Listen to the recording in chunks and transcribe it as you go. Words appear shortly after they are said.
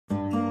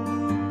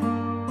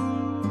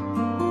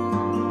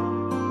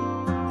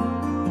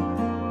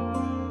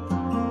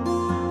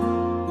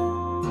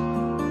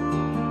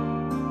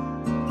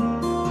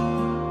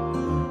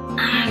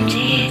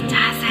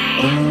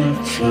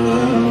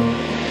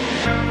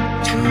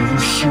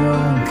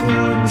sun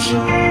comes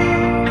out,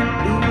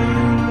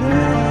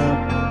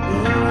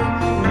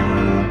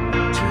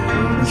 till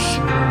the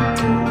sun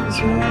comes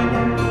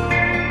out.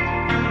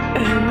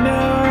 And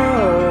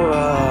now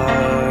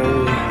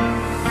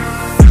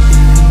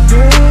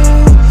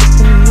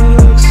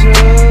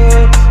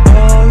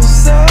all the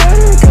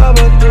cider got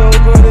my throat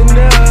burning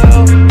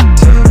now.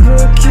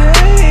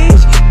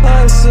 Deprecate,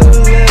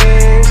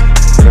 isolate,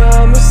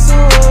 now my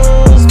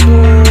soul's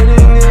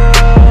burning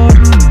out.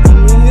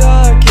 Only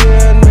I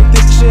can make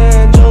the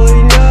change,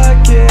 only I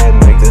can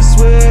make the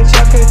switch.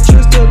 I could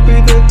choose to be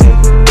the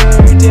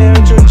temporary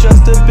damage or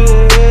just a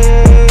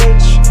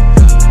bitch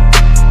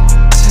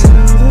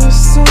till the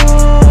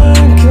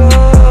sun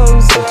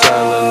comes out. I'm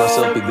tired of letting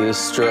myself be this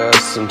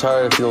stressed. I'm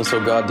tired of feeling so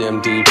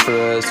goddamn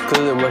depressed.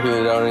 Clearly I'm working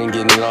it out and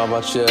getting it off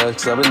my chest,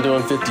 'cause I've been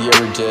doing 50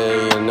 every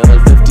day and another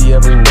 50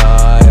 every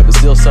night, but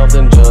still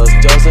something just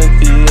doesn't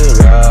feel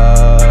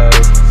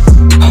right.